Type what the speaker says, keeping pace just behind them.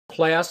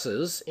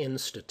Classes in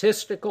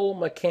Statistical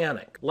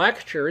Mechanics.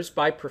 Lectures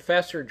by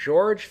Professor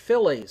George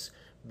Phillies,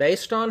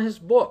 based on his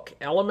book,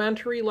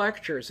 Elementary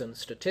Lectures in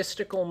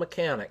Statistical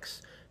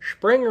Mechanics,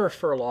 Springer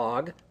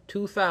Verlag,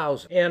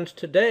 2000. And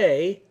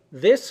today,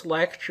 this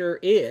lecture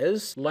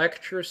is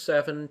Lecture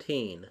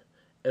 17,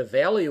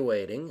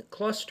 Evaluating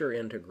Cluster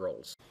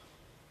Integrals.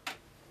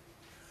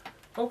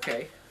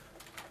 Okay,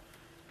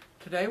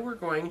 today we're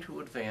going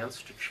to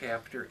advance to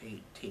Chapter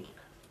 18.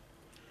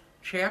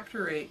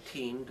 Chapter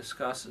 18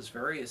 discusses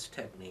various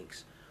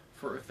techniques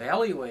for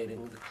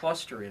evaluating the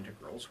cluster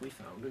integrals we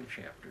found in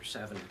Chapter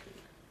 17.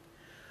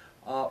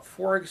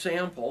 For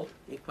example,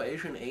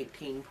 equation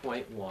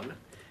 18.1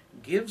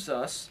 gives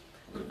us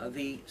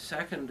the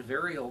second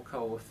virial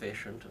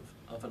coefficient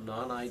of a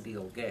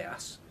non-ideal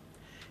gas.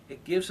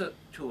 It gives it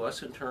to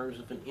us in terms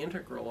of an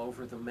integral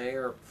over the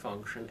Mayer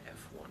function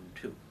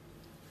f(1,2).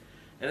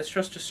 And it's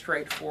just a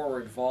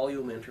straightforward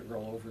volume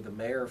integral over the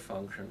Mayer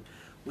function.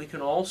 We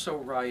can also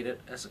write it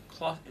as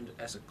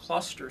a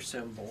cluster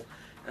symbol,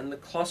 and the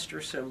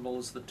cluster symbol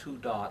is the two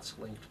dots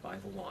linked by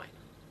the line.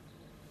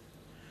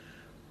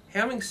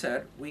 Having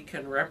said we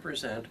can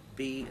represent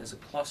B as a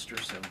cluster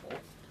symbol,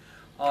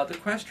 the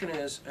question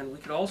is, and we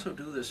could also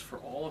do this for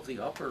all of the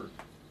upper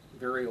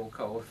virial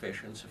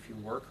coefficients if you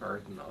work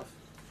hard enough.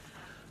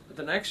 But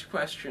the next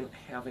question,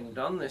 having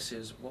done this,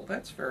 is, well,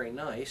 that's very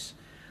nice,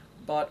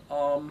 but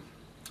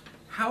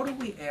how do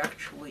we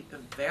actually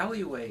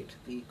evaluate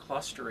the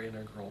cluster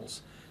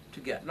integrals to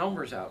get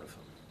numbers out of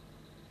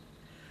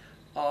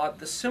them?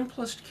 The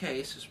simplest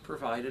case is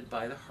provided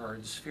by the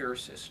hard sphere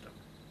system.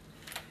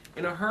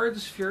 In a hard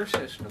sphere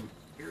system,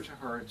 here's a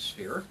hard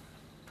sphere.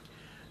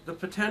 The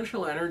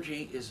potential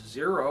energy is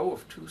 0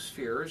 if two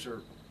spheres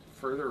are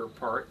further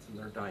apart than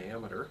their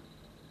diameter,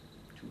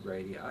 2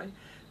 radii.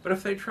 But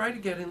if they try to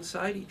get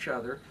inside each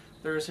other,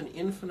 there is an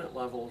infinite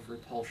level of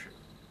repulsion.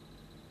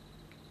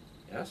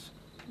 Yes?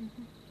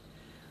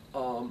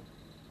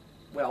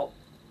 Well,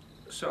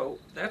 so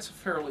that's a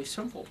fairly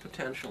simple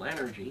potential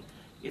energy.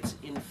 It's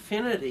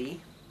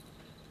infinity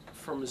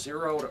from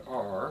 0 to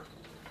r,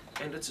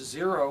 and it's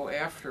 0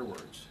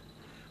 afterwards.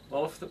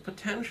 Well, if the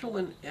potential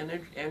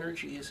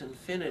energy is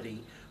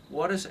infinity,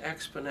 what is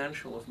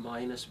exponential of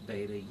minus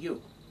beta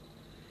u?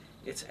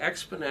 It's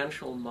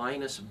exponential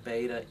minus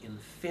beta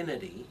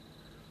infinity,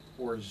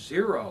 or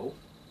 0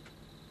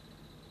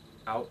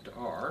 out to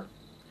r.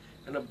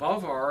 And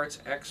above r, it's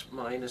x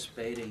minus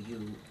beta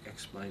u,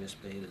 x minus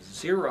beta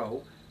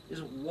 0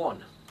 is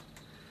 1.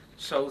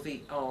 So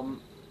the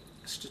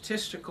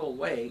statistical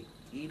weight,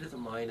 e to the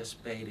minus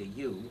beta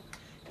u,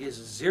 is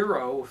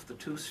 0 if the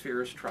two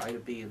spheres try to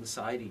be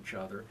inside each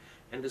other,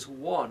 and is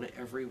 1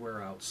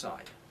 everywhere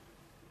outside.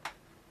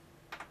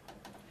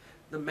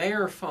 The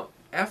Mayer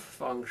f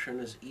function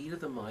is e to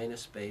the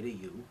minus beta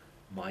u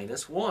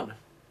minus 1.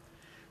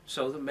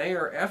 So the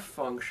Mayer f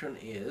function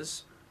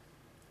is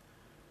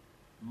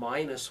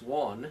minus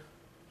 1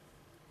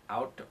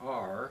 out to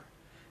r,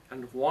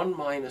 and 1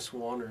 minus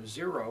 1, or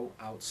 0,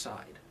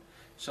 outside.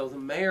 So the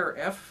Mayer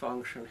f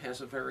function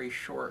has a very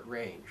short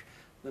range.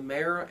 The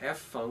Mayer f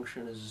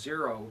function is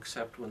 0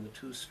 except when the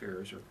two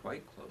spheres are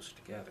quite close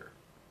together.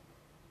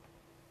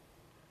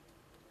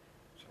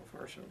 So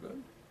far so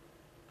good?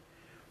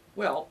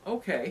 Well,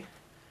 okay,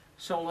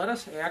 so let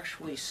us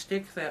actually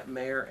stick that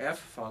Mayer f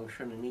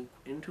function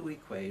into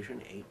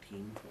equation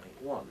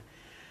 18.1.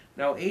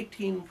 Now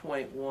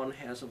 18.1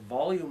 has a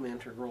volume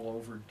integral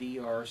over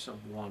dr sub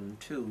 1,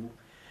 2,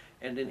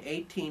 and in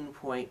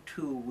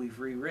 18.2 we've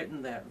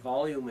rewritten that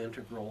volume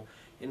integral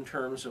in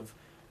terms of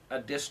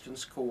a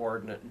distance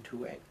coordinate and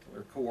two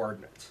angular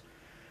coordinates.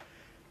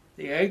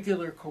 The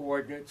angular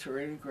coordinates are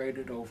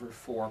integrated over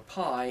 4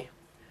 pi.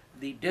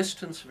 The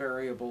distance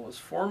variable is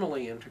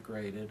formally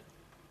integrated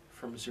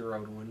from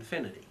 0 to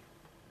infinity.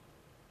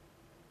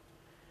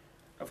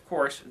 Of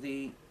course,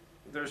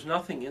 there's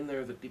nothing in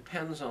there that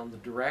depends on the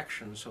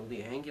direction, so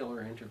the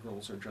angular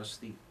integrals are just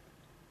the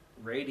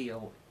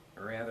radial,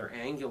 or rather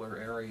angular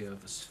area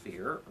of a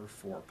sphere, or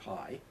 4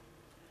 pi.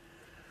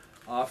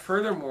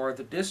 Furthermore,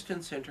 the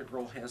distance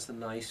integral has the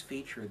nice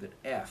feature that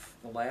f,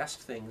 the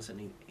last things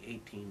in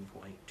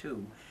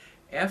 18.2,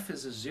 f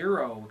is a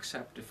 0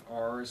 except if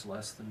r is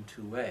less than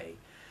 2a.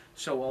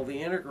 So while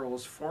the integral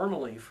is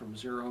formally from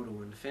 0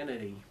 to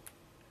infinity,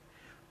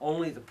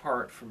 only the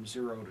part from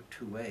 0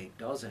 to 2a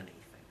does anything.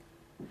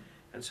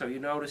 And so you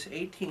notice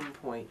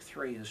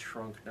 18.3 is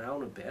shrunk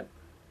down a bit.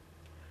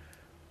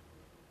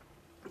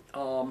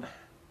 And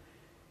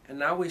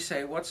now we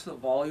say, what's the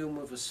volume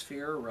of a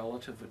sphere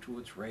relative to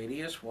its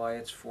radius? Why,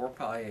 it's 4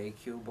 pi a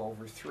cubed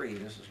over 3.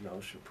 This is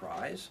no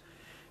surprise.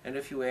 And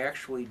if you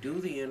actually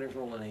do the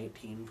integral in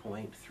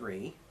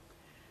 18.3,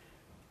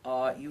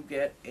 you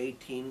get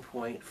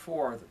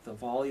 18.4, that the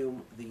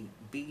volume, the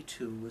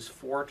B2, is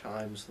 4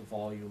 times the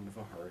volume of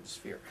a hard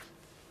sphere.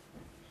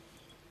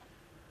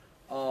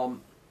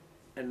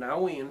 And now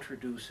we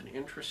introduce an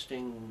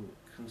interesting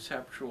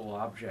conceptual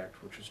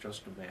object, which is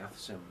just a math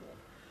symbol.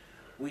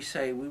 We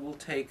say we will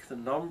take the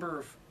number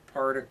of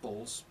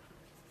particles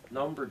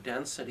number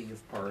density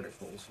of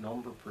particles,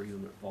 number per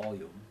unit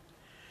volume,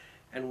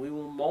 and we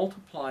will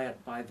multiply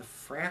it by the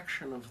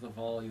fraction of the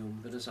volume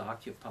that is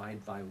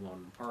occupied by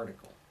one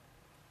particle.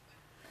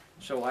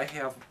 So I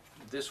have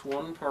this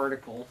one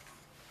particle,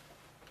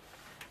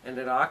 and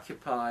it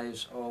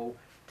occupies,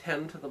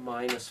 10 to the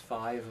minus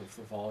 5 of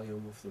the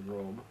volume of the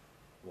room,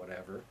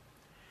 whatever,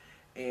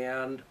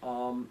 and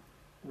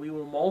we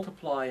will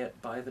multiply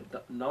it by the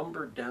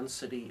number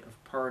density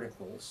of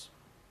particles,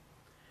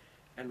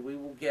 and we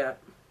will get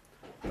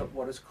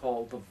what is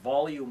called the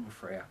volume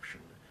fraction,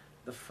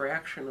 the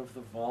fraction of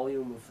the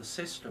volume of the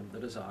system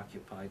that is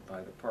occupied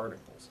by the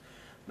particles.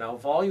 Now,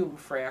 volume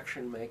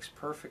fraction makes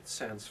perfect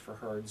sense for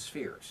hard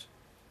spheres.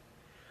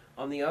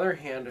 On the other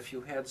hand, if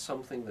you had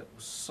something that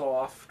was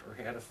soft or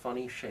had a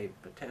funny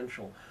shaped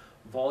potential,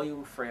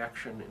 volume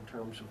fraction in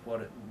terms of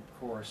what it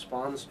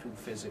corresponds to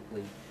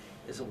physically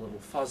is a little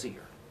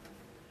fuzzier.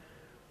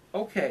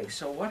 Okay,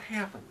 so what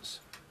happens?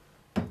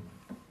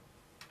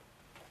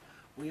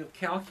 We have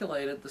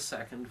calculated the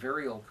second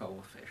virial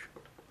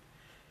coefficient.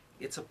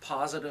 It's a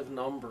positive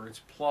number. It's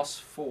plus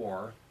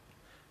 4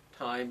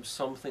 times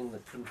something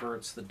that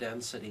converts the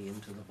density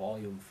into the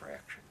volume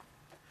fraction.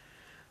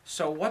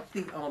 So what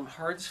the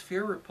hard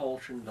sphere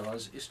repulsion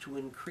does is to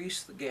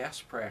increase the gas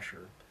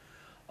pressure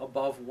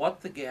above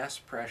what the gas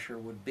pressure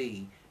would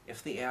be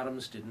if the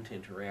atoms didn't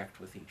interact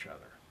with each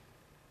other.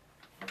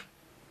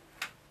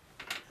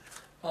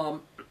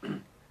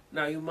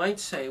 Now you might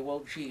say,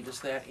 well, gee, does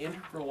that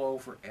integral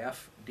over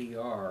f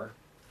dr,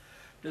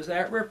 does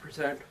that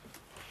represent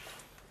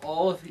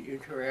all of the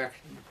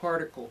interacting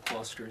particle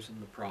clusters in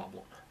the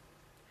problem?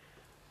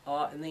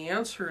 And the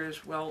answer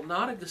is, well,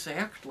 not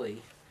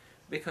exactly,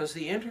 because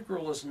the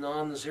integral is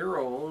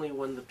non-zero only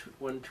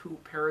when two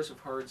pairs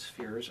of hard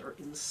spheres are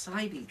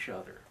inside each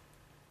other.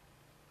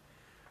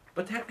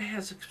 But that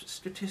has a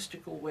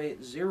statistical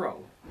weight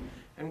 0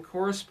 and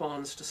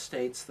corresponds to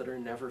states that are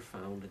never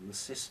found in the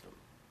system.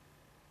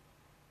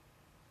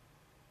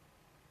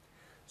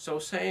 So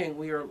saying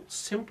we are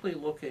simply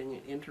looking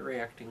at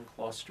interacting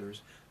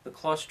clusters, the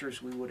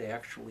clusters we would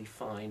actually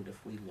find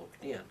if we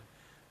looked in,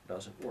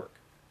 doesn't work.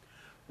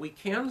 We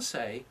can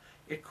say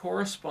it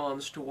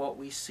corresponds to what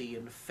we see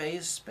in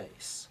phase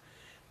space.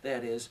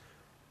 That is,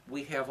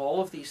 we have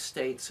all of these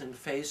states in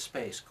phase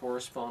space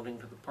corresponding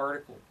to the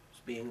particles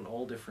being in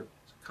all different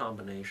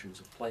combinations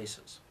of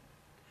places.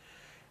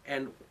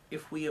 And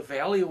if we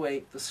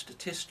evaluate the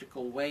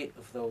statistical weight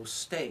of those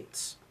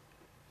states,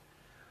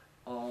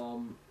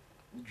 the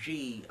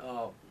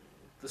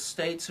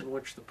states in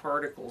which the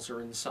particles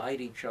are inside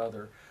each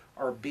other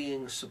are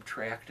being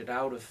subtracted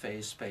out of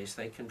phase space.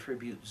 They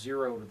contribute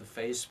 0 to the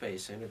phase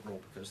space integral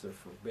because they're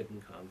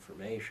forbidden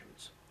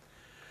conformations.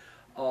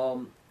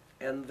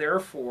 And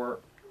therefore,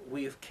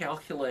 we've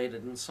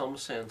calculated in some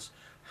sense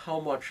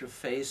how much of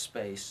phase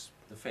space,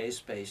 the phase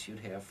space you'd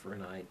have for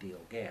an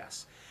ideal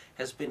gas,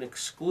 has been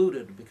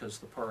excluded because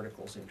the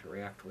particles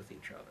interact with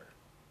each other.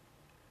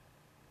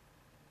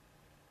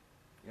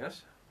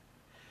 Yes?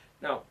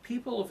 Now,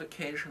 people have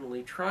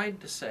occasionally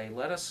tried to say,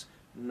 let us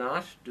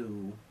not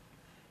do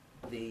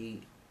the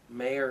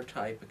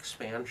Mayer-type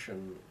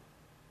expansion,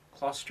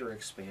 cluster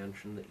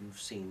expansion that you've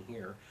seen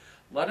here.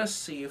 Let us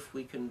see if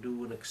we can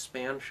do an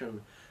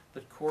expansion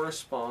that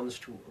corresponds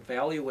to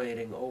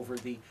evaluating over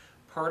the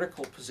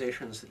particle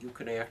positions that you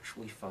can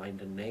actually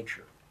find in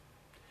nature.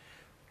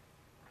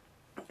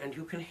 And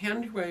you can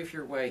hand-wave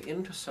your way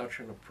into such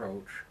an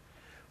approach,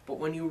 but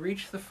when you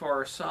reach the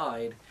far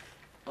side,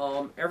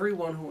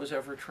 everyone who has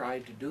ever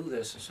tried to do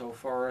this, so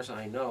far as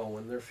I know,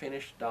 when they're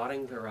finished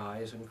dotting their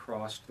I's and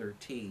crossed their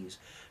T's,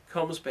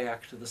 comes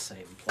back to the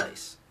same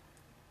place.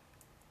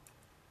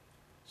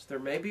 So there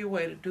may be a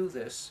way to do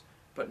this,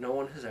 but no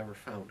one has ever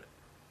found it.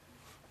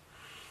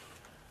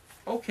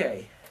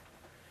 Okay,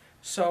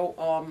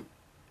 so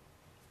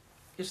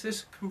is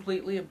this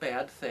completely a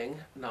bad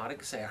thing? Not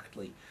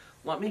exactly.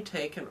 Let me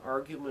take an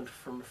argument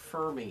from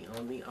Fermi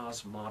on the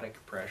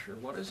osmotic pressure.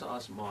 What is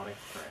osmotic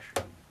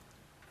pressure?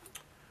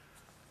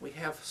 We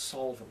have a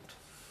solvent,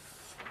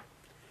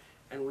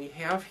 and we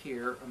have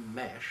here a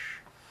mesh,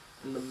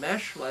 and the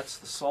mesh lets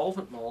the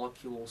solvent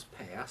molecules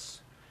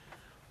pass,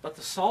 but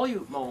the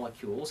solute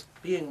molecules,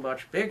 being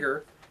much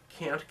bigger,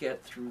 can't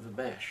get through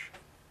the mesh.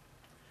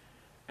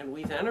 And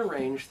we then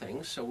arrange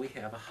things so we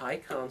have a high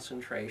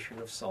concentration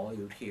of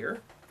solute here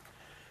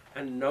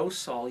and no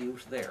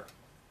solute there.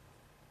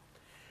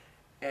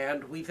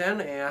 And we then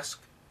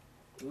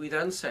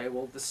say,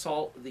 well, the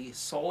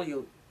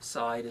solute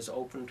side is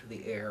open to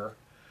the air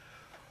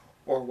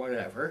or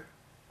whatever.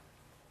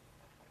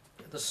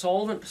 The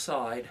solvent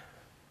side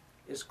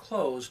is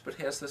closed but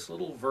has this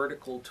little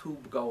vertical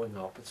tube going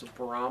up. It's a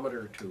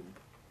barometer tube.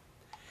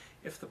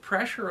 If the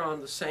pressure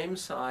on the same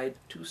side,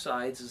 two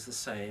sides, is the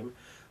same,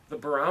 the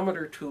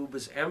barometer tube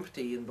is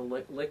empty and the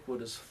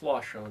liquid is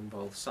flush on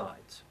both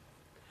sides.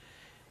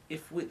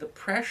 If the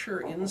pressure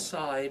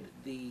inside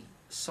the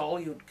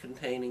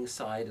solute-containing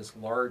side is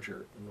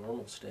larger, the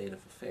normal state of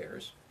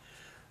affairs,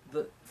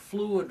 the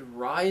fluid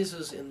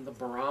rises in the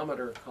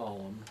barometer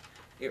column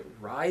It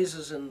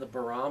rises in the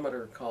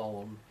barometer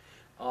column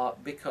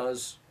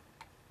because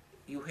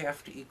you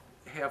have to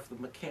have the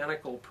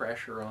mechanical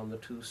pressure on the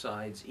two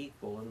sides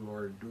equal. In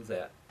order to do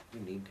that,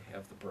 you need to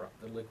have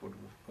the liquid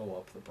go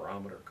up the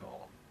barometer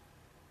column.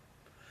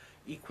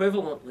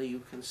 Equivalently,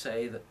 you can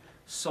say that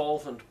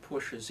solvent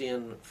pushes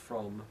in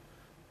from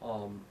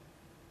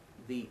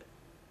the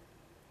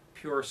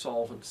pure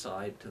solvent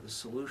side to the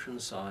solution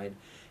side,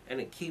 and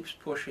it keeps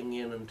pushing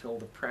in until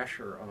the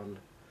pressure on the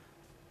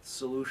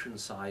solution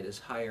side is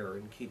higher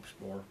and keeps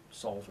more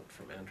solvent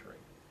from entering.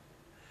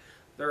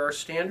 There are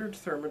standard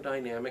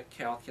thermodynamic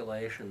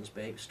calculations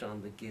based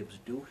on the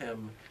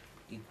Gibbs-Duhem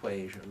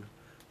equation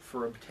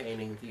for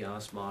obtaining the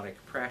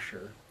osmotic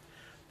pressure.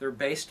 They're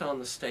based on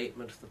the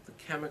statement that the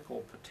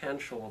chemical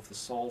potential of the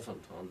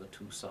solvent on the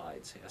two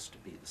sides has to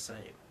be the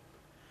same.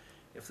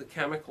 If the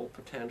chemical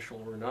potential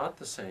were not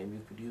the same,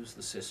 you could use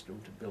the system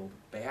to build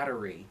a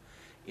battery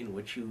in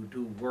which you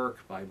do work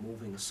by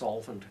moving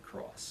solvent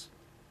across.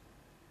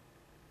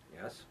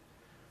 Yes?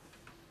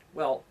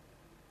 Well,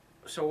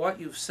 so what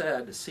you've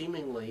said,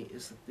 seemingly,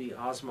 is that the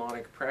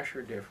osmotic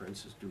pressure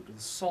difference is due to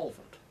the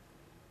solvent.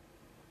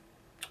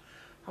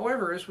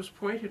 However, as was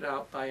pointed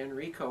out by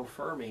Enrico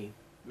Fermi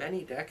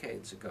many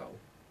decades ago,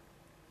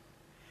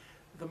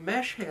 the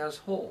mesh has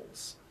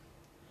holes.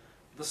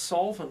 The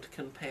solvent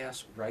can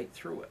pass right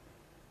through it.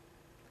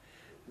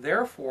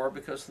 Therefore,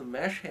 because the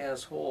mesh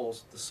has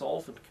holes, the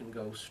solvent can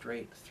go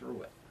straight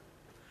through it.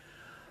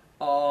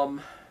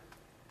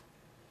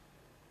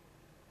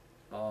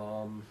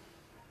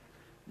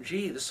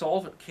 Gee, the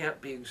solvent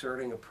can't be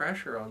exerting a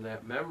pressure on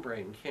that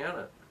membrane, can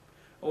it?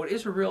 Oh, it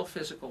is a real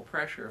physical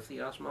pressure. If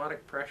the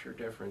osmotic pressure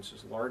difference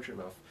is large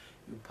enough,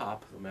 you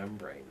pop the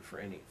membrane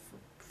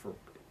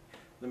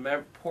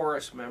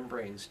porous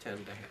membranes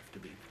tend to have to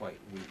be quite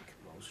weak,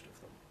 most of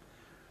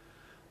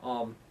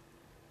them.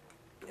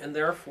 And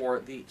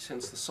therefore,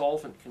 since the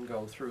solvent can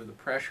go through, the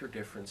pressure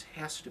difference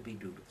has to be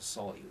due to the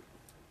solute.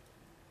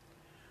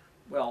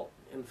 Well,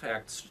 in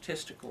fact,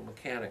 statistical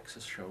mechanics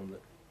has shown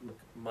that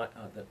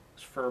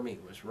Fermi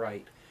was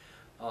right.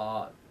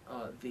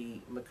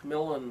 The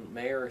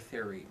Macmillan-Mayer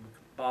theory,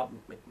 Bob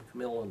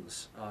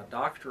Macmillan's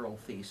doctoral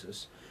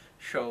thesis,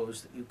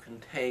 shows that you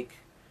can take,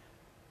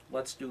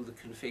 let's do the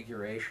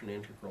configuration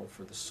integral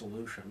for the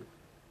solution,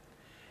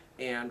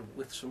 and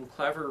with some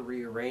clever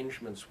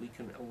rearrangements we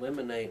can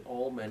eliminate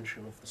all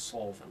mention of the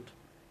solvent,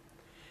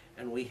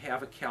 and we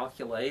have a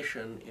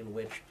calculation in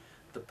which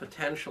the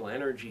potential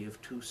energy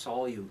of two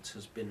solutes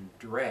has been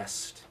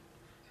dressed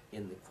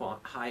in the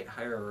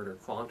higher order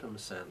quantum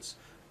sense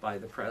by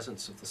the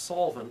presence of the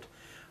solvent,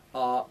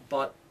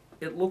 but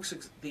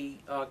the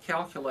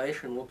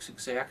calculation looks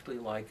exactly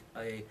like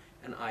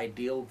an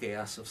ideal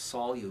gas of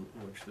solute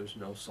in which there's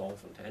no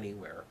solvent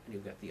anywhere, and you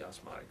get the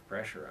osmotic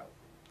pressure out.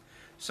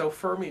 So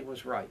Fermi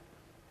was right.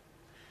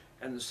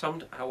 And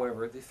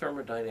however, the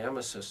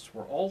thermodynamicists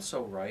were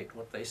also right.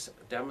 What they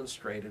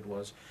demonstrated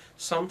was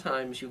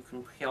sometimes you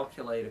can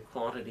calculate a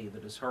quantity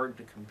that is hard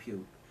to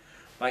compute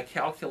by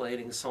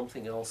calculating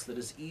something else that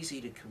is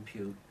easy to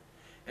compute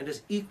and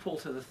is equal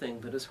to the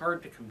thing that is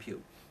hard to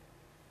compute.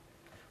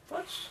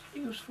 That's a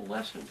useful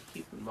lesson to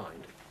keep in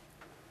mind.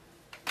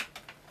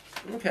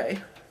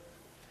 Okay,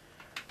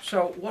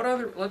 so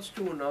let's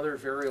do another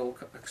virial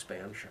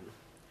expansion.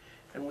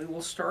 And we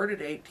will start at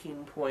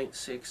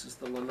 18.6 as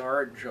the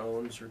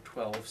Lennard-Jones or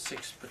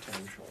 12.6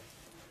 potential.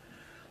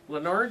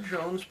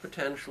 Lennard-Jones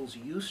potentials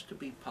used to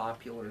be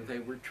popular. They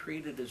were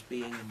treated as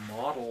being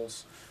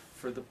models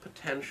for the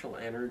potential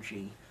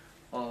energy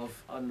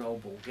of a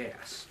noble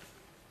gas.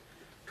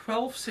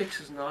 12.6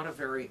 is not a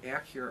very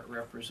accurate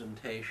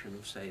representation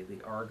of, say,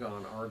 the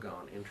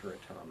argon-argon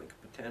interatomic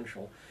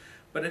potential,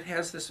 but it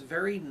has this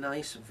very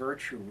nice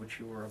virtue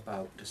which you are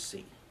about to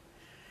see.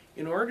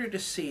 In order to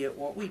see it,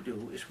 what we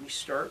do is we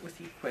start with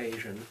the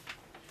equation.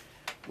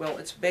 Well,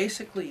 it's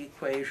basically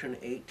equation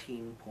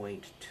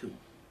 18.2.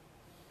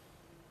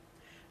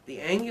 The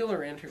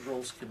angular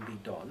integrals can be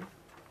done.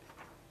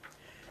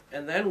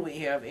 And then we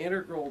have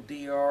integral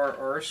dr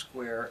r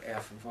square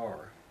f of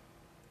r.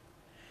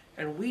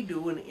 And we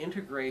do an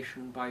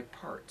integration by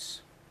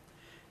parts.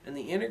 And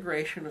the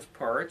integration of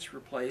parts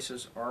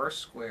replaces r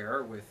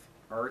squared with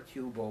r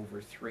cubed over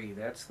 3.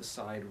 That's the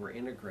side we're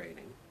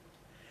integrating.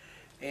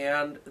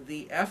 And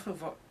the f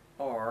of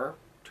r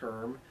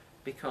term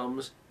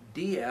becomes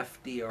df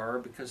dr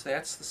because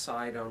that's the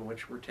side on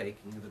which we're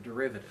taking the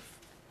derivative.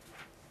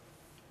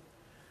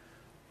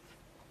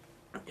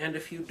 And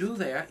if you do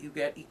that, you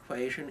get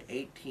equation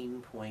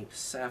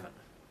 18.7.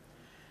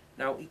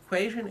 Now,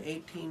 equation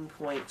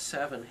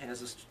 18.7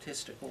 has a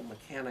statistical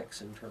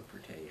mechanics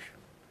interpretation.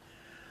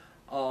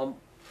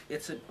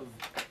 It's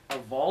a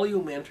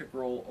volume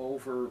integral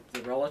over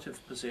the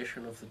relative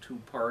position of the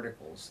two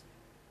particles.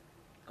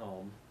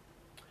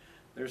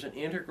 There's an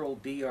integral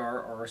dr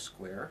r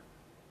squared.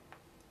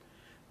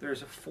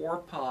 There's a 4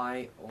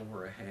 pi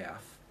over a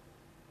half,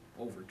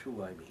 over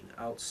 2 I mean,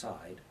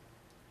 outside.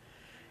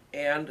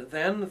 And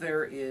then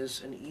there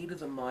is an e to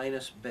the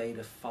minus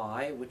beta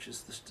phi, which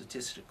is the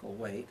statistical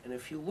weight. And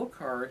if you look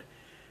hard,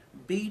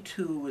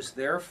 B2 is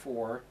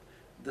therefore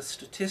the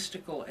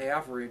statistical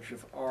average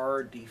of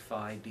r d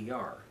phi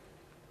dr.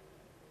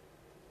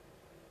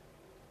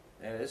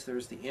 That is,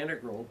 there's the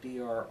integral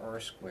dr r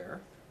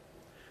squared.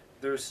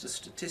 There's the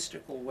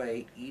statistical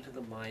weight e to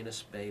the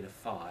minus beta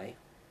phi.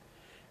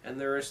 And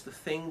there is the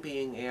thing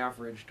being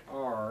averaged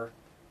r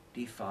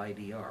d phi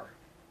dr.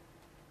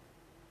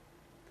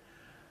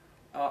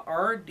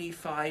 R d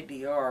phi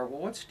dr,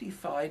 well, what's d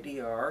phi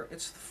dr?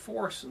 It's the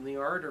force in the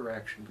r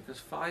direction, because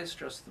phi is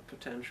just the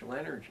potential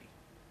energy.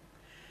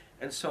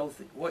 And so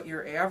what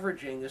you're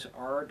averaging is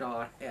r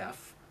dot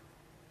f,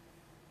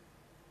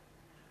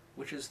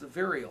 which is the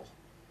virial.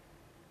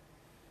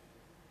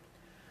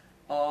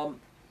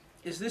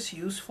 Is this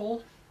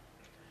useful?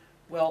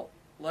 Well,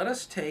 let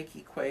us take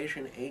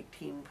equation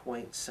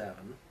 18.7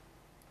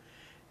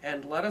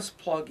 and let us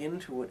plug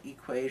into it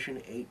equation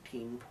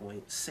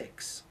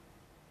 18.6.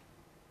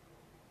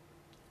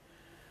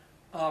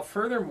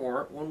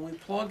 Furthermore, when we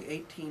plug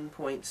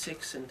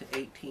 18.6 into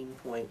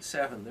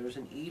 18.7, there's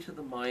an e to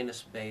the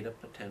minus beta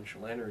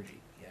potential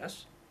energy,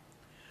 yes?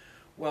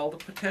 Well, the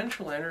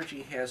potential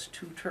energy has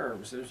two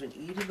terms. There's an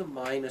e to the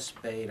minus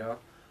beta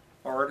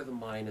r to the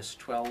minus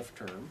 12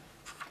 term,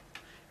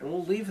 and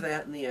we'll leave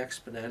that in the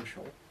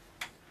exponential.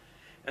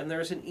 And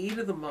there's an e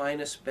to the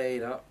minus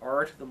beta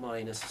r to the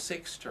minus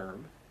 6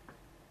 term,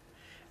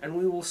 and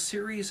we will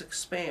series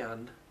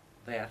expand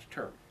that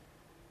term.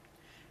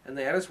 And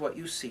that is what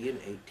you see in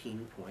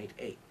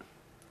 18.8.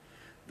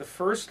 The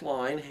first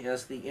line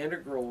has the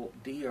integral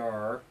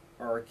dr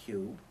r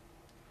cubed,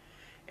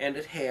 and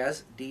it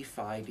has d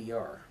phi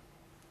dr.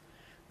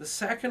 The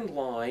second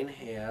line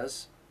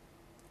has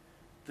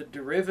the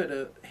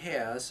derivative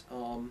has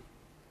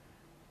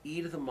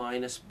e to the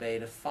minus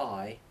beta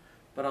phi,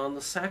 but on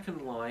the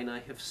second line I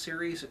have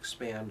series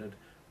expanded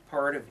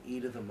part of e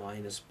to the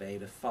minus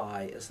beta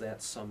phi as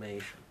that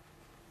summation.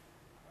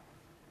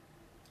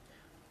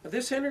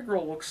 This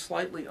integral looks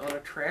slightly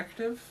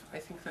unattractive. I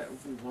think that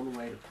would be one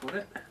way to put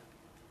it.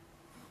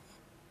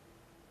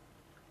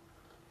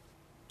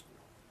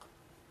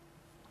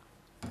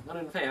 But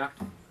in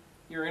fact,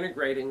 you're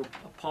integrating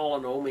a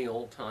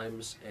polynomial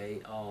times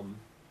a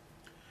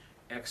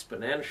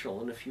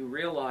exponential, and if you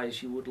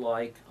realize you would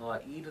like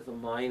e to the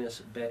minus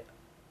beta,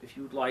 if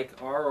you'd like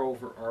r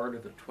over r to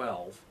the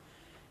 12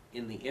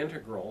 in the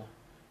integral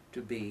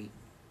to be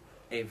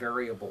a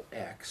variable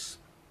x,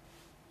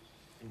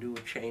 and do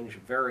a change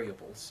of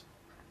variables,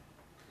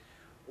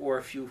 or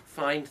if you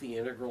find the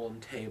integral in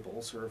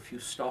tables, or if you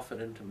stuff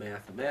it into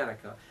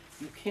Mathematica,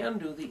 you can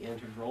do the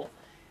integral,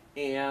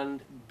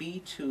 and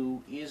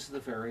b2 is the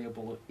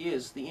variable,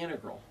 is the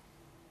integral.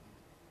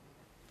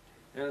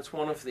 And it's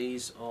one of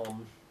these,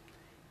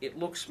 it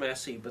looks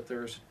messy, but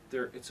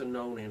it's a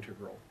known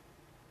integral,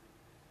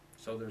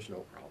 so there's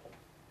no problem.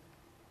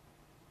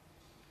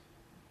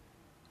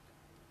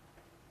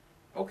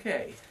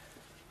 Okay.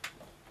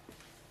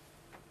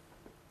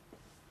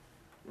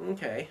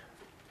 Okay,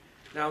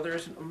 now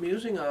there's an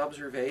amusing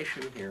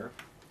observation here.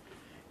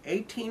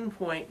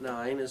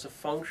 18.9 is a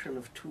function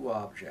of two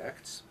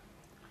objects.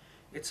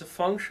 It's a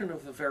function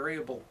of the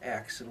variable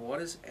x, and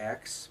what is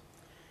x?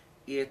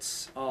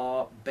 It's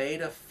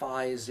beta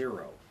phi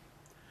 0.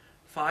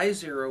 Phi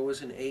 0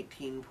 is in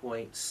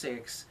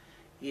 18.6.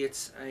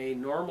 It's a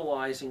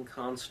normalizing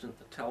constant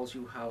that tells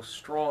you how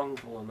strong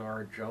the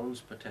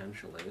Lennard-Jones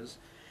potential is,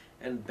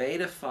 and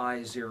beta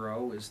phi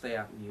 0 is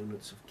that in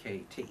units of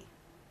kT.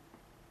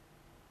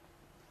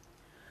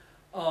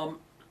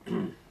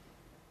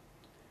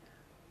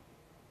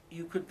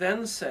 You could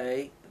then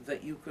say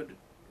that you could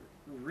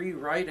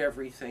rewrite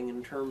everything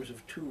in terms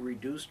of two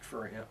reduced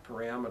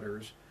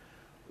parameters,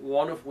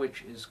 one of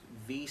which is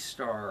v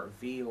star,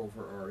 v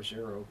over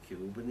r0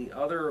 cubed, and the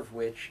other of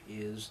which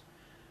is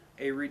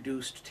a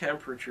reduced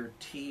temperature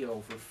T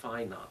over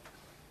phi naught.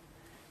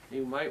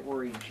 You might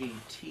worry, gee,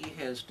 T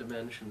has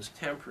dimensions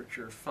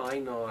temperature, phi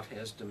naught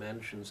has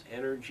dimensions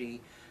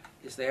energy.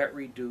 Is that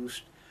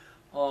reduced?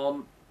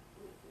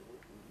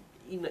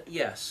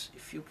 Yes,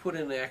 if you put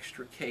in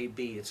extra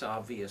kb, it's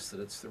obvious that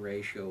it's the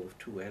ratio of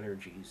two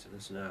energies, and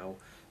it's now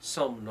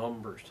some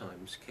number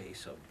times k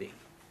sub b,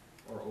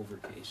 or over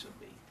k sub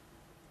b.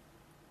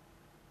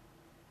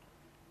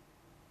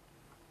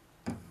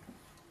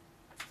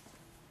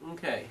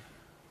 Okay.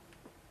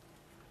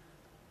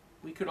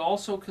 We could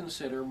also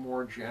consider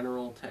more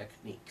general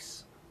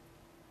techniques.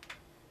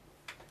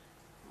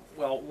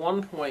 Well,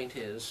 one point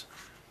is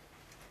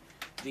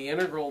the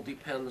integral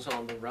depends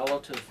on the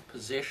relative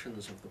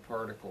positions of the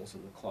particles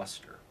in the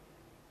cluster.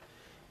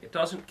 It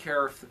doesn't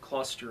care if the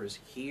cluster is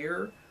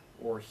here,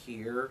 or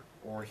here,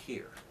 or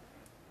here.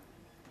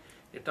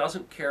 It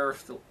doesn't care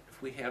if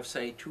we have,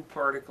 say, two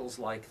particles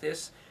like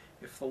this,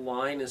 if the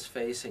line is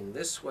facing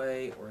this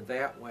way, or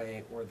that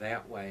way, or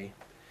that way.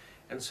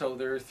 And so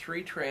there are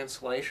three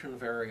translation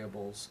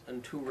variables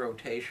and two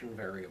rotation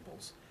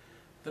variables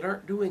that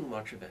aren't doing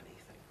much of anything.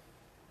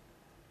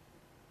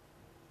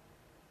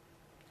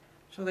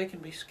 So they can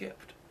be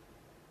skipped.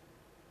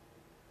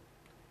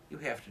 You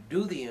have to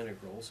do the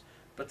integrals,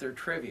 but they're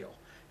trivial.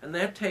 And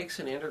that takes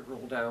an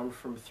integral down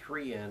from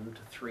 3n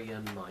to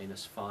 3n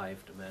minus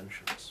 5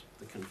 dimensions,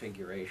 the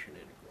configuration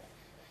integral.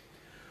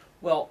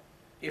 Well,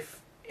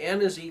 if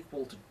n is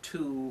equal to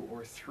 2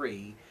 or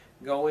 3,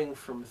 going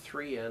from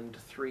 3n to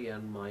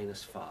 3n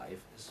minus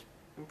 5 is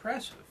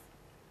impressive.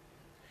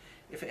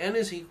 If n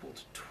is equal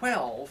to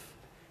 12,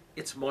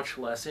 it's much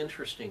less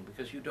interesting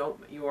because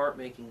you aren't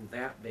making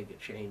that big a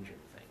change in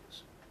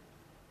things.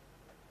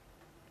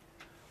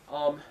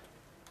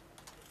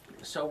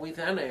 So we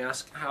then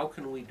ask, how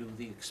can we do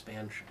the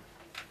expansion?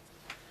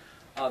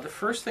 The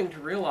first thing to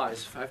realize,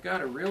 if I've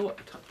got a real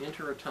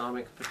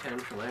interatomic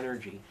potential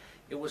energy,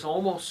 it was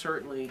almost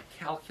certainly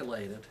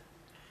calculated.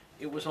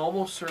 It was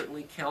almost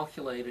certainly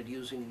calculated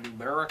using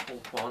numerical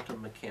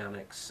quantum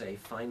mechanics, say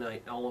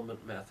finite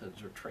element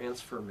methods or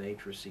transfer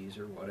matrices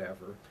or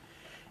whatever,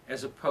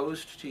 as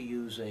opposed to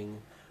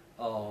using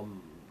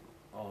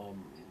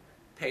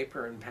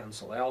paper and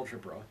pencil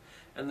algebra.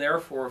 And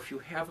therefore, if you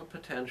have a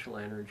potential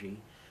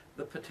energy,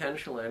 the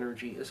potential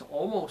energy is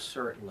almost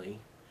certainly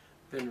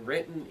been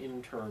written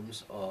in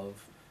terms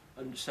of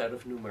a set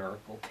of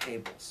numerical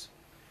tables.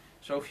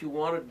 So if you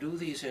want to do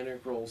these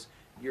integrals,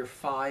 your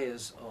phi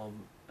is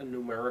a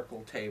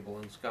numerical table,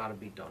 and it's got to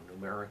be done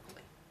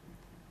numerically.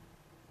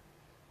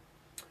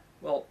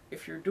 Well,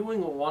 if you're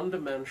doing a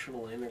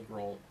one-dimensional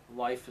integral,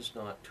 life is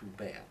not too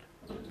bad.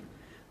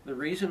 The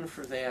reason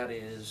for that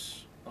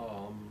is,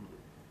 well,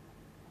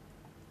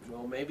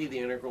 maybe the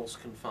integral's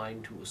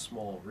confined to a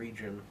small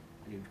region,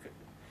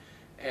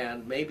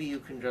 and maybe you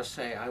can just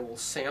say, I will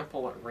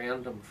sample at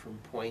random from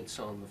points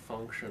on the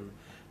function,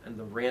 and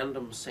the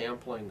random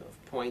sampling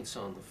of points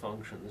on the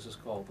function, this is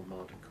called the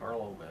Monte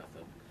Carlo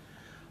method,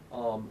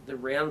 the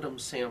random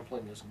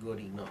sampling is good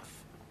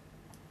enough.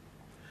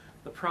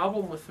 The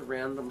problem with the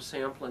random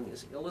sampling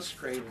is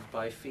illustrated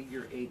by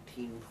figure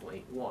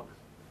 18.1.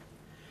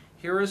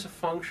 Here is a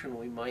function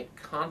we might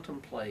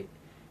contemplate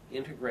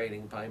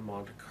integrating by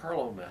Monte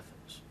Carlo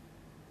methods.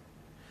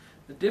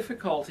 The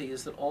difficulty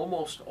is that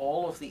almost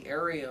all of the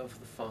area of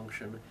the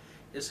function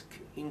is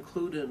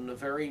included in a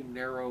very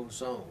narrow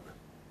zone.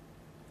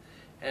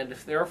 And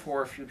if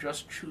therefore, if you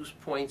just choose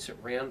points at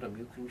random,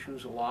 you can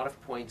choose a lot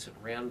of points at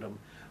random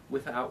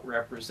without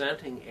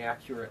representing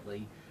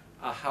accurately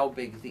how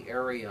big the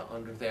area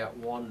under that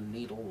one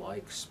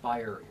needle-like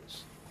spire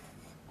is.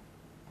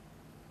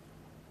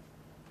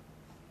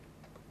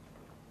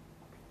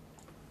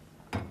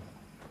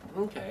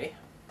 Okay.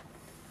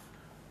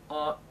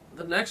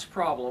 The next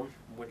problem,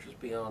 which is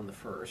beyond the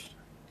first,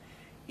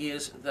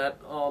 is that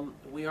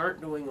we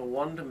aren't doing a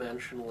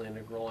one-dimensional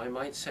integral. I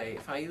might say,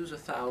 if I use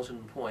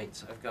 1,000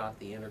 points, I've got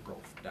the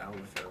integral down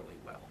fairly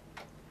well.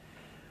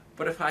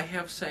 But if I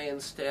have, say,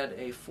 instead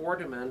a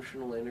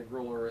 4-dimensional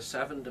integral or a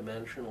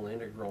 7-dimensional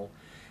integral,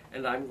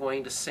 and I'm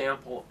going to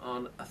sample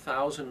on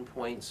 1,000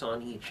 points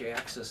on each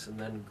axis and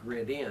then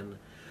grid in,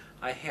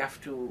 I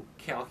have to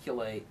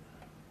calculate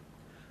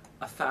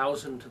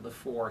 1,000 to the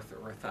 4th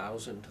or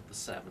 1,000 to the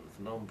 7th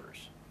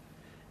numbers.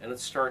 And it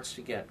starts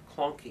to get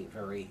clunky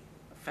very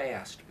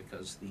fast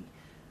because the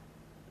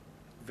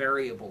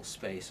variable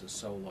space is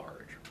so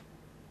large.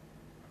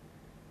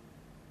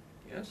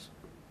 Yes?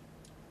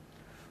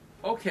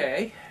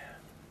 Okay.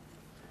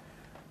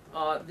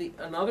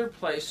 Another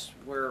place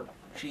where,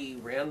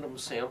 random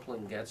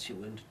sampling gets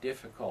you into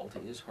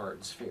difficulty is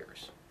hard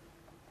spheres.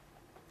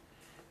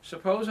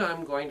 Suppose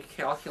I'm going to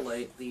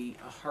calculate the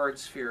hard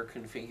sphere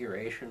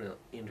configuration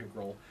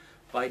integral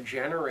by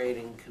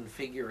generating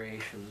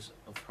configurations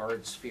of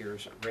hard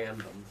spheres at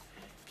random,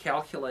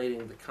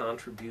 calculating the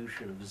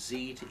contribution of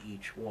z to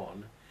each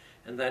one,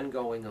 and then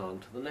going on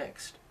to the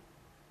next.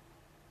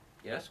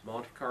 Yes,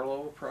 Monte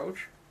Carlo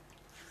approach?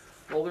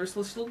 Well, there's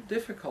this little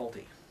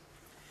difficulty.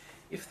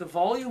 If the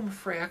volume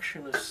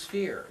fraction of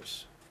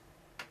spheres,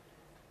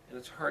 and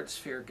it's hard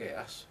sphere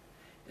gas,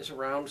 is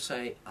around,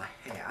 say, a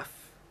half,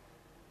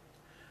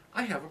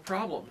 I have a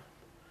problem.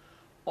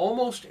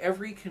 Almost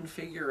every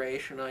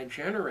configuration I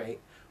generate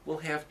will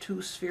have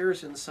two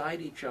spheres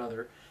inside each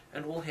other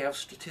and will have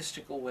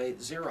statistical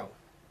weight 0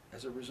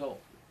 as a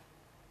result.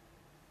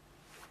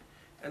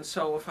 And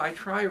so if I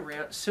try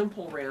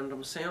simple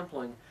random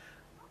sampling,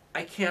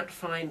 I can't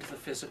find the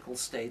physical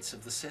states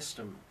of the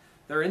system.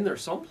 They're in there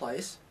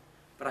someplace,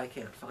 but I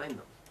can't find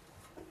them.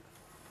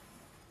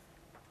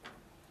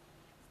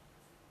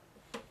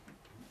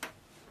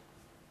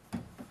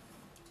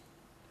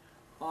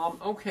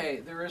 Okay,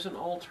 there is an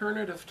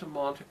alternative to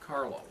Monte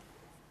Carlo.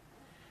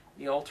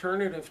 The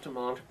alternative to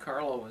Monte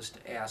Carlo is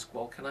to ask,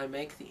 well, can I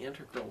make the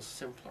integrals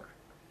simpler?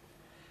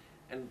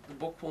 And the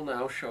book will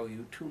now show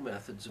you two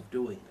methods of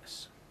doing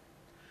this.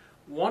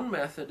 One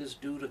method is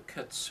due to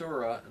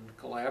Katsura and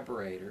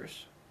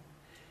collaborators,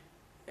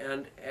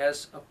 and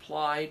as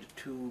applied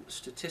to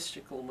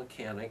statistical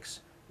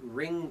mechanics,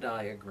 ring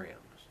diagrams.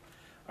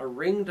 A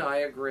ring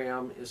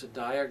diagram is a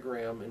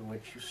diagram in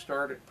which you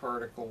start at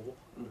particle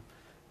 1.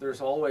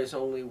 There's always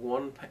only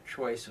one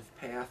choice of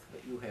path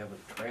that you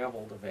haven't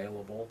traveled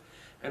available,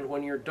 and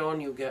when you're done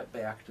you get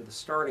back to the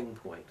starting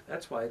point.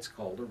 That's why it's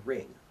called a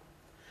ring.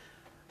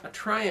 A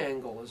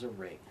triangle is a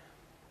ring.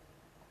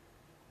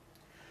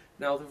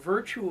 Now, the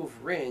virtue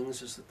of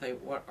rings is that they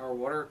are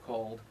what are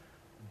called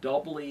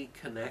doubly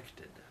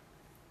connected.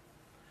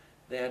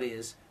 That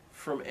is,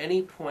 from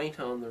any point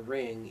on the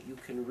ring, you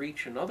can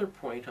reach another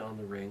point on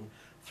the ring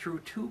through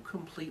two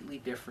completely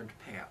different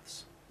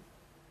paths.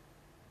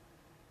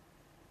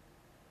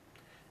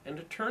 And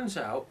it turns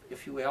out,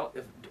 if you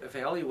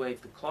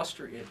evaluate the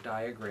cluster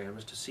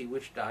diagrams to see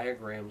which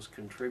diagrams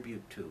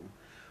contribute to,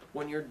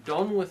 when you're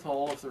done with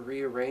all of the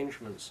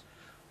rearrangements,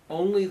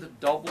 only the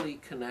doubly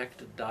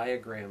connected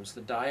diagrams,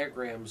 the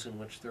diagrams in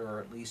which there are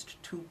at least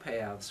two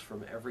paths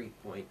from every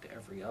point to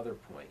every other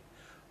point,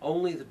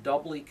 only the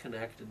doubly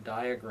connected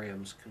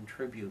diagrams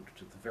contribute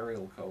to the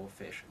variable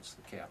coefficients,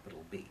 the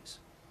capital B's.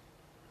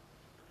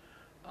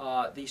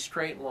 The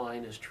straight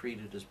line is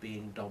treated as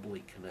being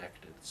doubly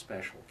connected,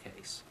 special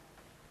case.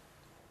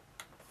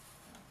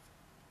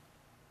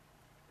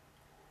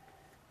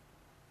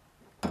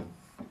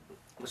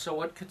 So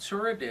what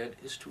Katsura did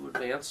is to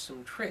advance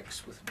some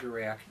tricks with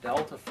Dirac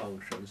delta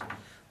functions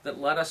that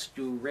let us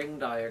do ring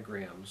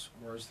diagrams,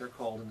 or as they're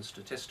called in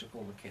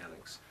statistical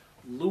mechanics,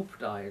 loop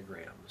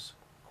diagrams,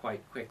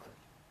 quite quickly.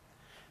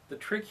 The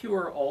trick you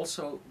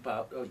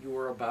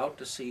are about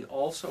to see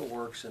also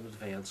works in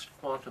advanced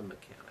quantum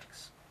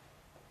mechanics.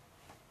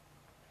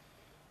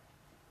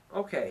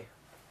 Okay,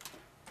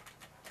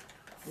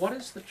 what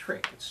is the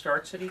trick? It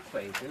starts at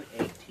equation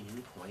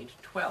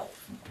 18.12.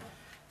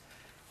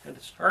 And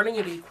starting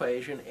at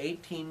equation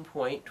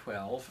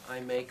 18.12, I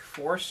make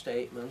four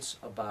statements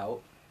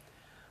about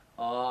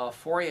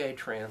Fourier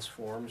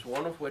transforms,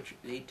 one of which,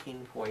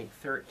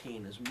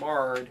 18.13, is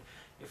marred.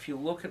 If you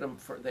look at them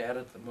for that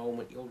at the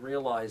moment, you'll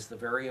realize the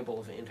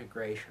variable of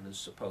integration is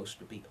supposed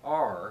to be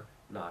r,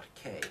 not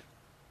k.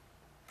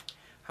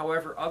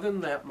 However, other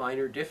than that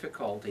minor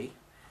difficulty,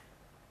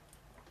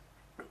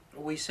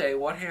 we say,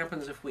 what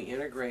happens if we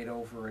integrate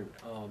over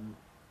a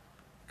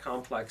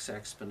complex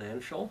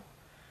exponential?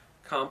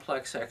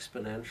 Complex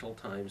exponential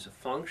times a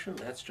function,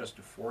 that's just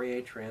a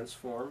Fourier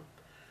transform.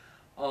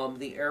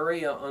 The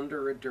area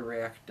under a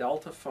Dirac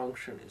delta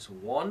function is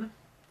 1,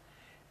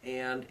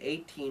 and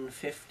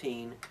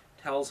 1815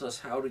 tells us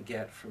how to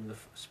get from the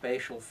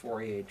spatial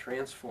Fourier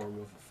transform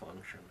of a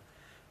function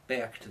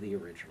back to the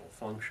original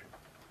function.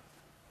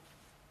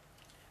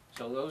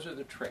 So those are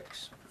the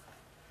tricks.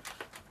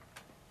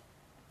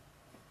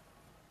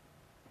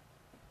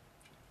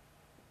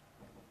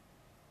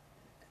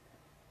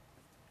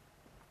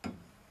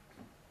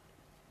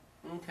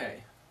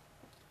 Okay,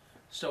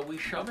 so we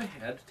shove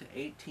ahead to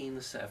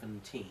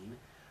 1817,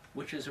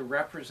 which is a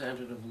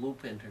representative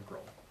loop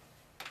integral.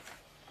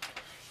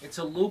 It's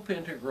a loop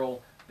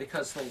integral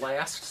because the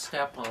last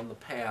step on the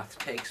path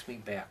takes me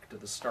back to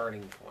the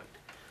starting point.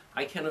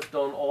 I can have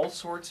done all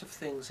sorts of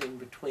things in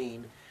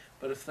between,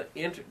 but if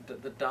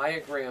the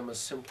diagram is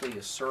simply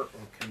a circle,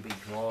 can be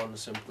drawn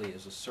simply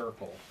as a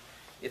circle,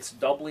 it's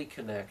doubly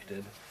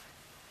connected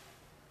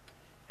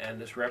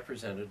and is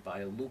represented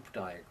by a loop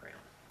diagram.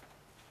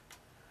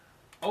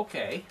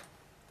 Okay,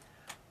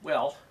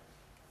 well,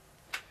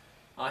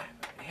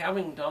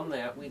 having done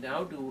that, we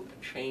now do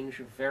a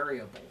change of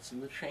variables.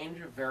 And the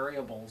change of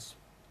variables,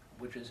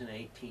 which is in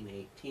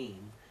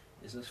 1818,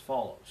 is as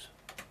follows.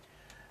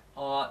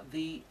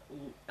 The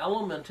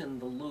element in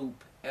the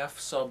loop f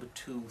sub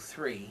 2,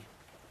 3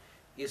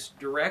 is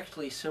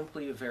directly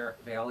simply a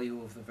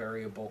value of the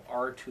variable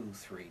r2,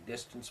 3,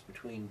 distance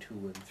between 2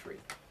 and 3.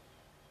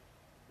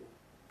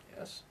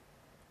 Yes?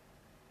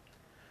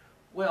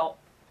 Well,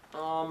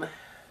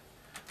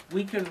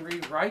 we can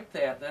rewrite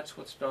that, that's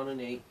what's done in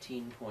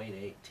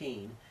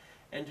 18.18,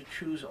 and to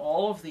choose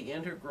all of the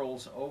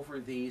integrals over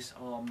these,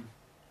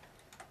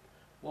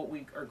 what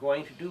we are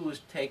going to do is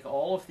take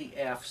all of the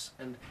f's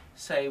and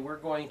say we're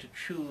going to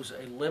choose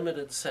a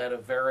limited set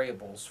of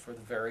variables for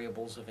the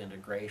variables of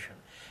integration.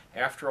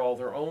 After all,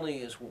 there only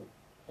is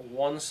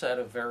one set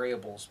of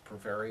variables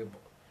per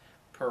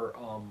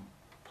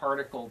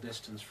particle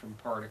distance from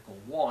particle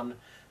 1,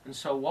 and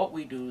so what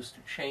we do is to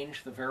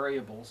change the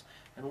variables,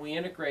 and we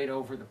integrate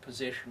over the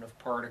position of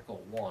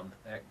particle 1,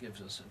 that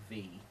gives us a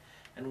v,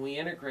 and we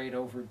integrate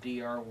over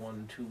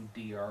dr1, 2,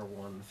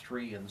 dr1,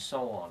 3, and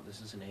so on. This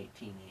is in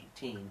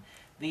 1818.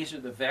 These are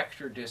the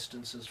vector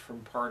distances from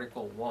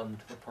particle 1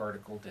 to the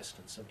particle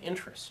distance of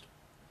interest.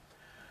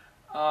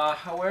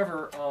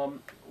 However,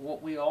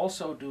 what we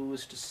also do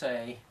is to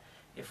say,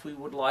 if we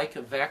would like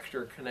a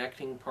vector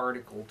connecting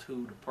particle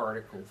 2 to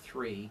particle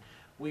 3,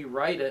 we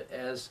write it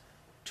as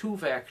two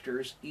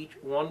vectors, each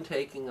one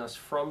taking us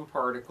from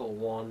particle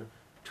 1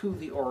 to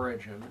the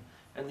origin,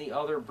 and the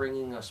other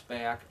bringing us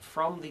back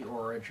from the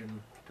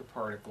origin to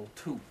particle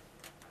 2.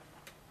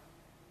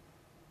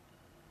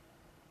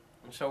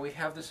 And so we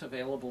have this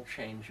available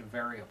change of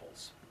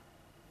variables.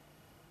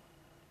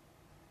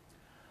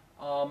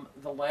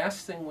 The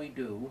last thing we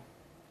do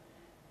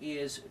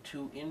is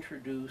to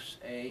introduce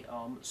a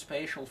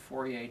spatial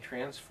Fourier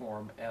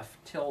transform f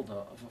tilde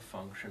of a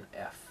function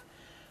f.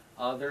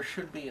 There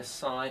should be a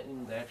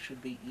sign that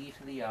should be e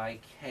to the I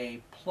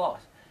k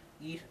plus,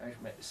 I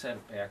said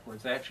it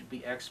backwards, that should be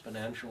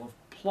exponential of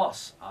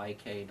plus I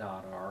k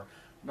dot r,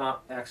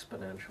 not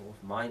exponential,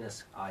 of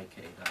minus ik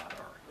dot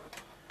r.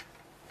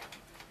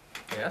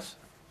 Yes?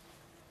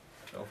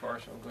 So far,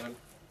 so good.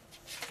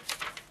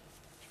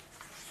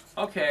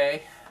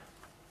 Okay,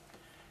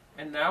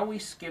 and now we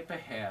skip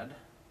ahead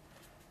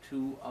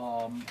to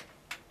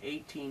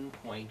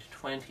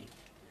 18.20.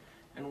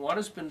 And what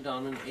has been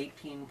done in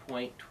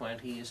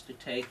 18.20 is to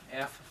take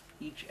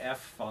each f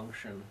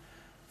function.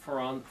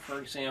 For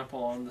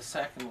example, on the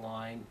second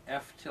line,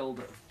 f tilde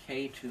of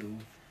k2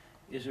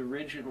 is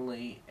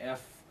originally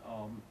f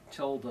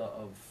tilde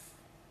of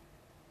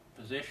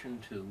position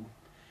 2,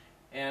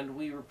 and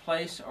we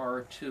replace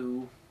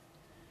r2,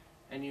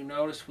 and you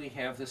notice we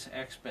have this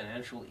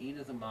exponential e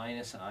to the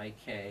minus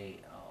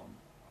ik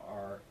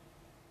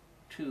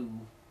r2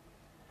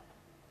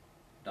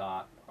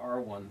 dot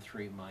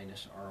r13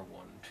 minus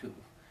r12.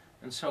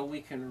 And so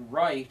we can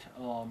write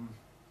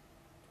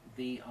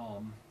the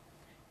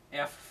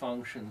f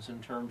functions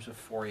in terms of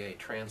Fourier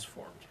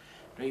transforms.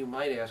 Now you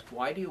might ask,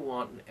 why do you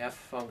want an f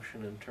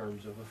function in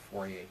terms of a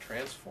Fourier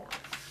transform?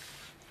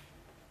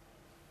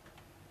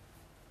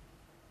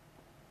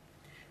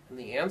 And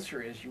the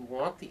answer is you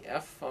want the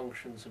f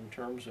functions in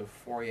terms of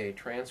Fourier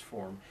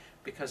transform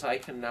because I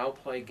can now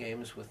play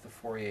games with the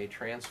Fourier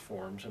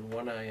transforms, and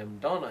when I am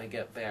done I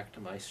get back to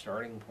my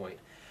starting point,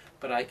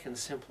 but I can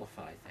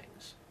simplify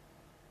things.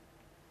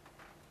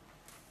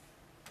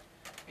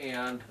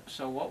 And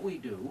so what we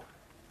do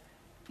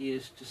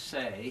is to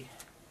say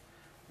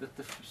that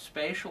the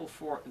spatial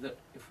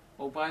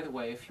oh, by the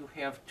way, if you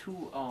have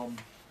two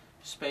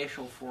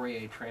spatial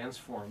Fourier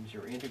transforms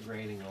you're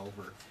integrating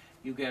over,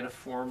 you get a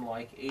form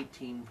like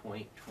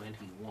 18.21.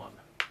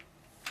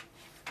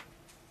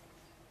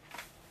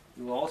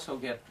 You also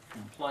get the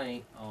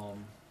complaint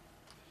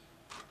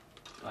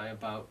by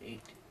about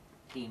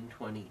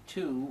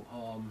 1822.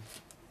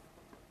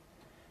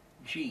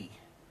 Gee,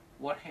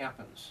 what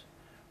happens?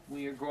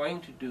 We are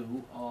going to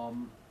do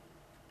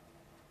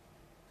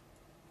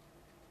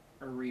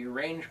a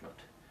rearrangement.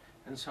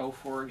 And so,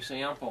 for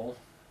example,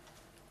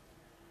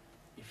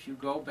 if you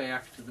go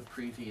back to the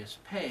previous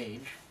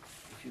page,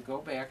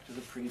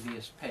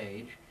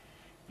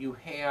 you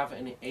have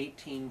an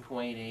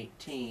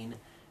 18.18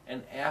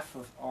 an f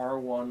of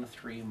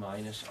r13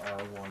 minus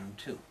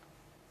r12.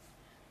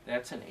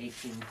 That's an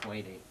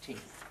 18.18.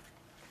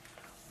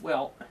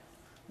 Well,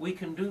 we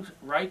can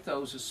write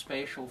those as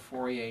spatial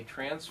Fourier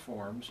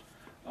transforms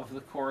of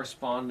the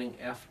corresponding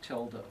f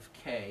tilde of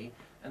k,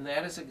 and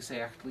that is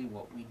exactly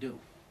what we do.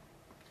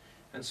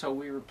 And so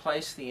we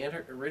replace the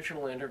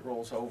original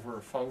integrals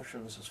over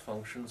functions as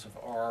functions of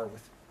r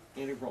with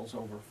integrals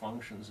over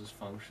functions as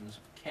functions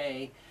of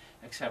k,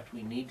 except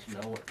we need to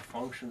know what the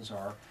functions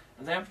are,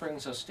 and that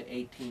brings us to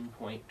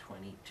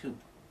 18.22.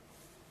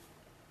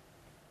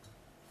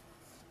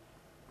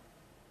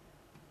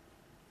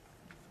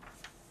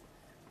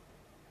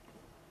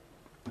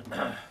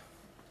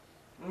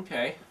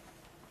 Okay.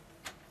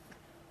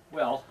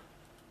 Well,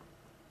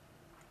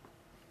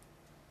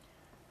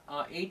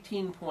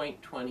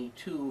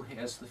 18.22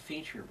 has the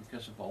feature,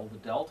 because of all the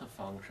delta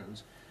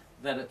functions,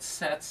 that it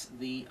sets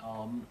the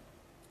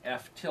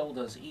f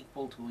tildes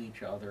equal to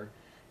each other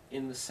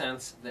in the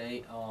sense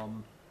they,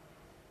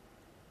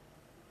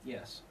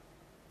 yes.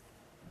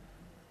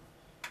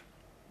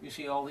 You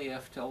see all the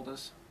f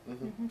tildes?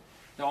 Mm-hmm. Mm-hmm.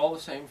 They're all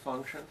the same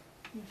function,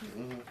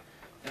 Mm-hmm.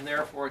 and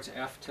therefore it's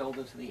f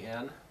tilde to the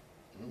n.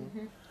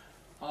 Mm-hmm.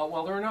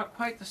 Well, they're not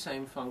quite the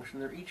same function.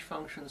 They're each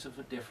functions of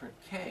a different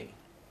k.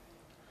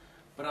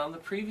 But on the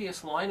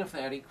previous line of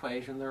that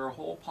equation, there are a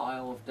whole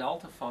pile of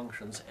delta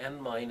functions,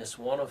 n minus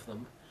one of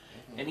them.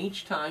 And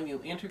each time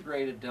you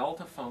integrate a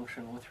delta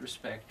function with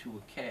respect to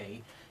a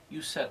k,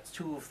 you set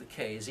two of the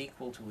k's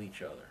equal to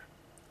each other.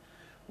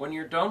 When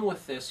you're done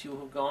with this, you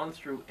have gone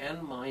through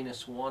n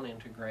minus 1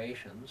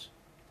 integrations,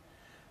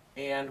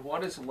 and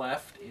what is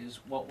left is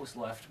what was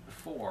left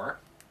before,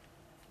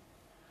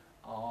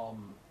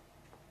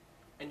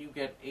 and you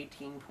get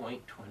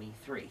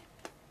 18.23.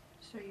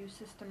 So you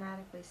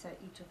systematically set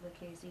each of the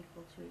k's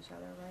equal to each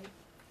other, right?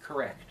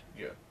 Correct.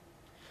 Yeah.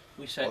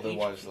 We set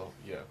Otherwise, each. though,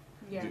 yeah.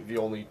 Yeah. The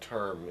only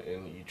term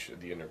in each of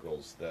the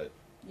integrals that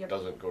Yep.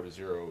 doesn't go to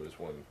 0 is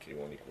when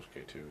k1 equals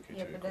k2, k2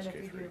 Yeah, but equals then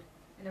if you k3. do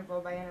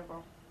integral by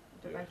integral,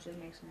 it Yeah. eventually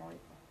makes them all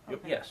equal. Yep.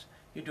 Okay. Yes,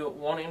 you do it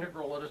one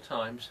integral at a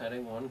time,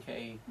 setting one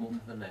k equal to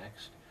the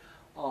next.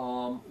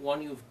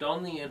 When you've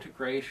done the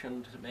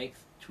integration to make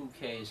two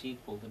k's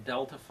equal, the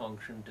delta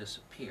function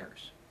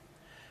disappears.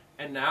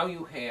 And now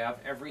you have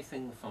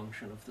everything the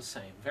function of the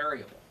same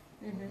variable.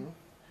 Mm-hmm.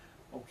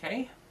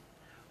 Okay?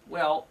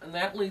 Well, and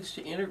that leads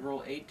to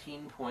integral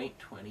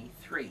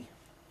 18.23,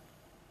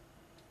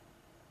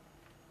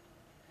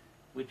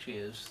 which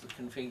is the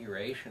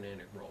configuration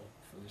integral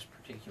for this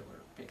particular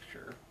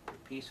picture, a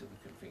piece of the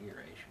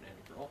configuration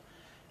integral.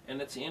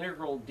 And it's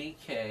integral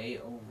dk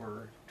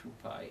over 2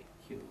 pi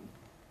cubed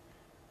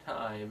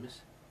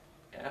times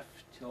f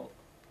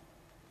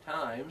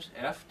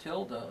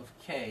tilde of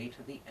k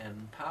to the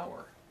n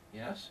power.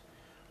 Yes?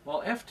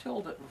 Well, f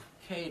tilde of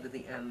k to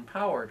the n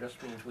power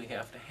just means we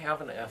have to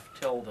have an f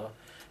tilde,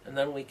 and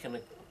then we can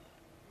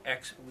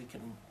we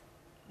can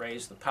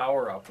raise the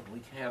power up, and we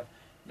can have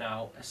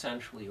now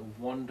essentially a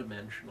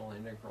one-dimensional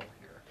integral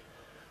here.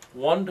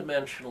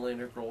 One-dimensional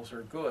integrals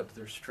are good.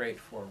 They're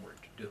straightforward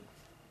to do.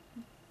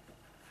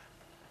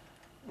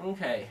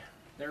 Okay,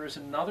 there is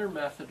another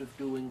method of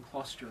doing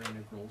cluster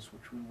integrals,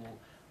 which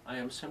I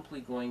am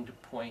simply going to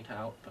point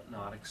out but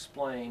not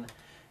explain,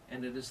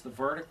 and it is the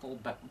vertical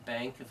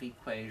bank of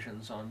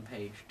equations on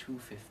page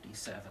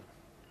 257.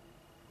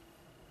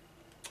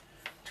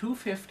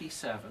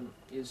 257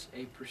 is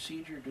a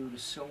procedure due to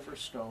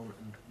Silverstone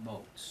and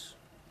Motes,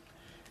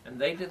 and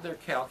they did their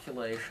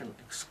calculation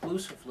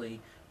exclusively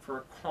for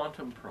a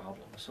quantum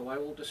problem, so I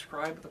will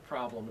describe the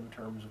problem in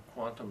terms of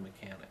quantum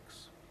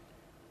mechanics.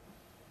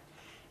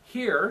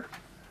 Here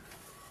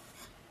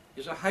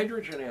is a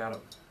hydrogen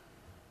atom,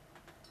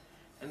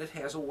 and it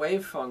has a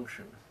wave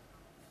function,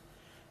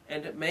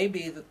 and it may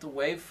be that the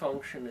wave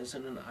function is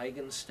in an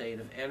eigenstate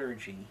of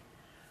energy,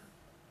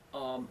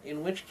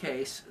 in which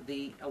case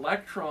the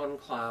electron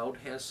cloud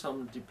has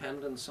some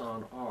dependence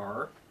on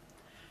r,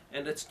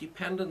 and its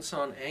dependence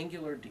on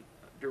angular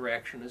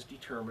direction is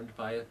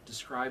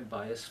described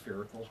by a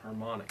spherical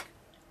harmonic.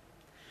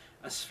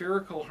 A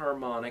spherical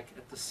harmonic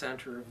at the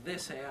center of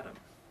this atom.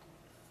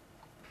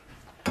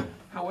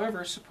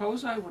 However,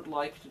 suppose I would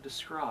like to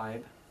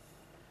describe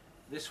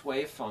this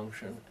wave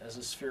function as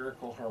a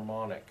spherical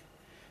harmonic,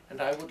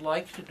 and I would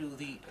like to do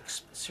the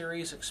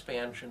series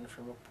expansion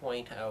from a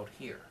point out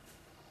here.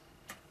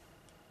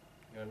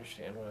 You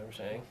understand what I'm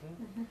saying?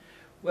 Mm-hmm.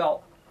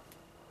 Well,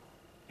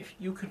 if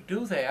you could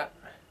do that,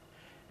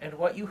 and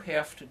what you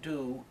have to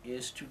do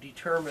is to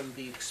determine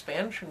the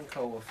expansion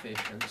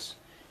coefficients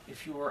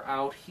if you are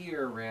out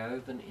here rather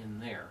than in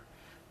there.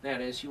 That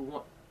is,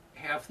 you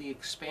have the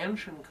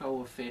expansion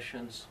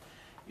coefficients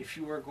if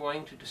you are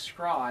going to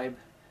describe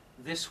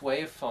this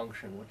wave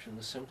function, which in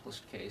the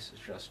simplest case is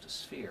just a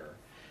sphere,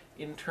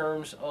 in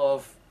terms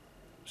of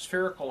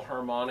spherical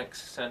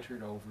harmonics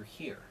centered over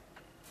here.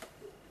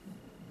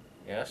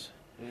 Yes?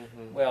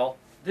 Mm-hmm. Well,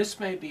 this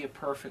may be a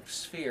perfect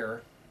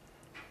sphere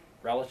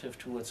relative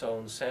to its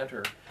own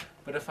center,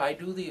 but if I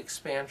do the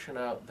expansion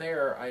out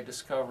there, I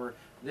discover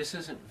this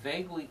isn't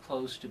vaguely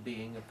close to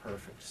being a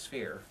perfect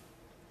sphere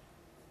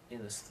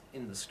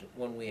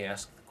when we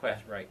ask the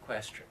right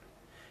question.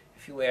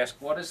 If you ask,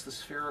 what is the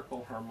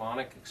spherical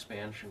harmonic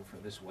expansion for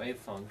this wave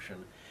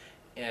function,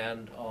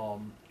 and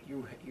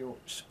your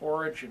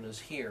origin is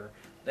here,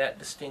 that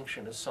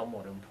distinction is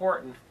somewhat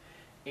important,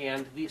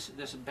 and this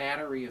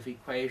battery of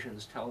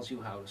equations tells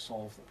you how to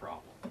solve the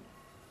problem.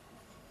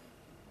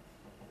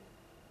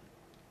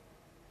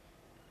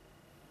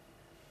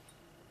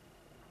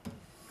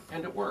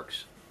 And it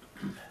works.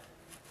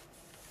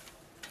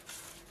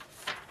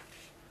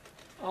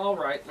 All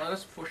right, let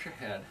us push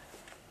ahead.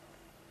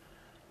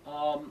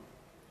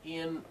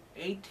 In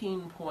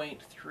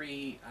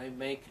 18.3, I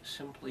make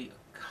simply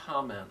a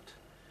comment,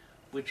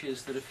 which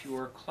is that if you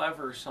are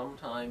clever,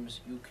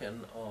 sometimes you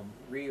can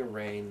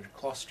rearrange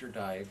cluster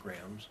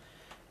diagrams.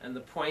 And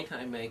the point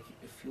I make,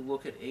 if you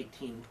look at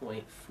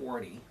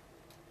 18.40,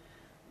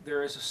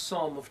 there is a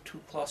sum of two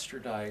cluster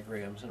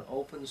diagrams, an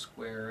open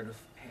square and a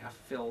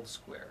half-filled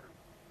square,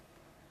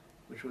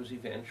 which was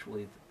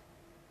eventually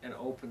an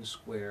open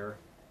square.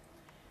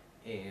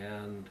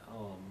 And,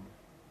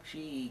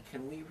 gee,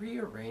 can we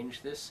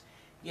rearrange this?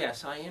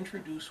 Yes, I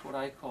introduce what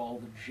I call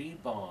the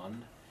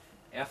G-bond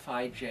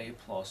Fij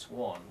plus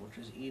 1, which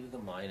is e to the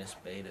minus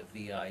beta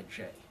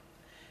Vij.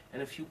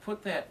 And if you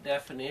put that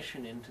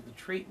definition into the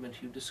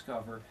treatment, you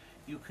discover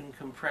you can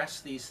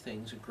compress these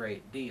things a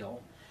great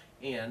deal,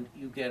 and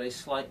you get a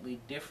slightly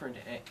different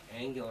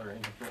angular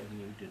integral than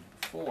you did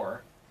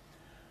before.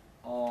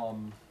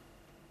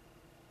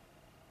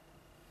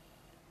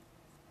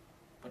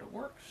 But it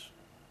works.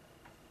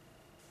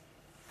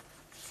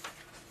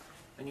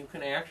 And you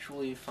can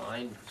actually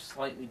find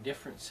slightly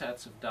different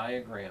sets of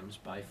diagrams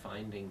by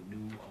finding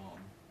new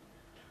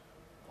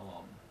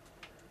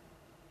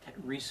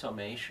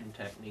resummation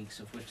techniques,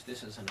 of which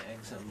this is an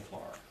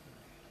exemplar.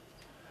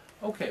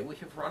 Okay, we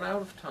have run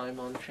out of time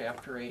on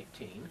Chapter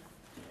 18.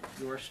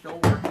 You are still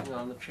working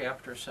on the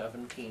Chapter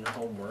 17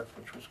 homework,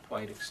 which was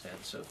quite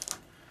extensive.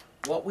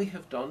 What we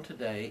have done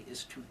today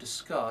is to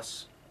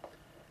discuss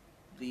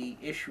the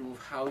issue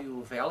of how you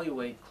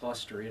evaluate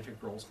cluster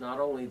integrals, not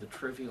only the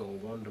trivial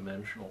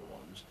one-dimensional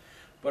ones,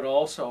 but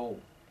also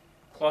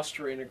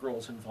cluster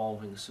integrals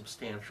involving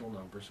substantial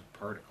numbers of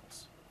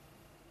particles.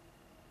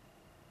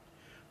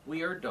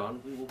 We are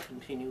done. We will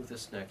continue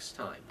this next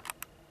time.